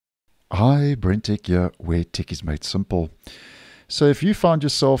Hi, BrenTech here, where tech is made simple. So if you find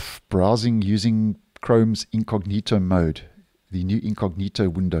yourself browsing using Chrome's Incognito mode, the new Incognito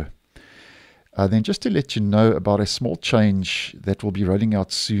window, then just to let you know about a small change that will be rolling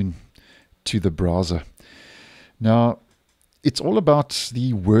out soon to the browser. Now, it's all about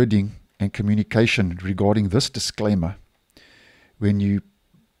the wording and communication regarding this disclaimer when you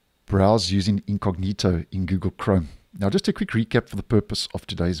browse using Incognito in Google Chrome. Now, just a quick recap for the purpose of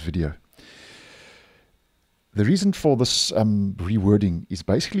today's video. The reason for this rewording is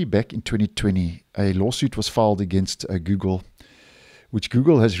basically back in 2020, a lawsuit was filed against Google, which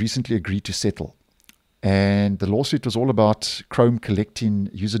Google has recently agreed to settle. And the lawsuit was all about Chrome collecting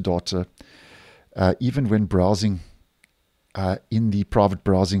user data, even when browsing in the private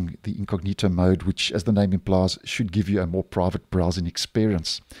browsing, the incognito mode, which, as the name implies, should give you a more private browsing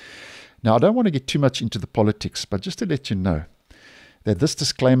experience. Now, I don't want to get too much into the politics, but just to let you know that this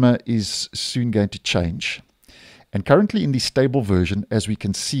disclaimer is soon going to change. And currently in the stable version, as we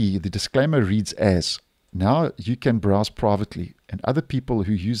can see, the disclaimer reads as, now you can browse privately and other people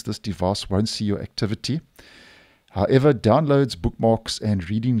who use this device won't see your activity. However, downloads, bookmarks, and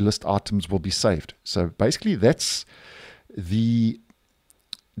reading list items will be saved. So basically that's the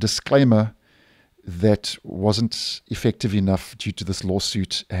disclaimer that wasn't effective enough due to this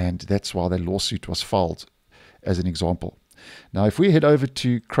lawsuit, and that's why the lawsuit was filed as an example. Now, if we head over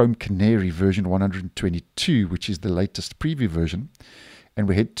to Chrome Canary version 122, which is the latest preview version, and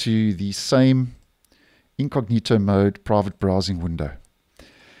we head to the same incognito mode private browsing window,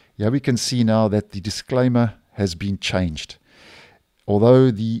 we can see now that the disclaimer has been changed.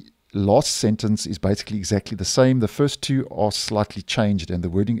 Although the last sentence is basically exactly the same, the first two are slightly changed and the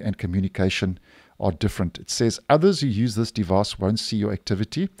wording and communication are different. It says, others who use this device won't see your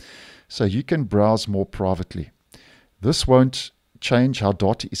activity, so you can browse more privately. This won't change how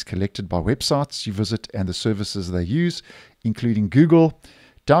data is collected by websites you visit and the services they use, including Google.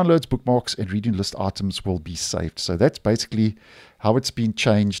 Downloads, bookmarks, and reading list items will be saved. So that's basically how it's been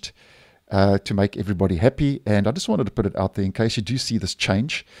changed to make everybody happy. And I just wanted to put it out there in case you do see this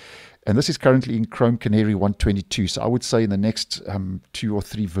change. And this is currently in Chrome Canary 122. So I would say in the next 2 or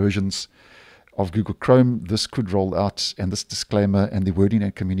 3 versions of Google Chrome, this could roll out, and this disclaimer and the wording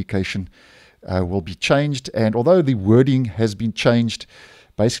and communication will be changed. And although the wording has been changed,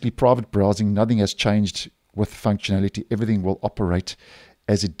 basically private browsing, nothing has changed with functionality. Everything will operate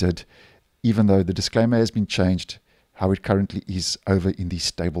as it did, even though the disclaimer has been changed, how it currently is over in the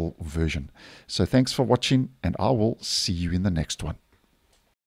stable version. So thanks for watching, and I will see you in the next one.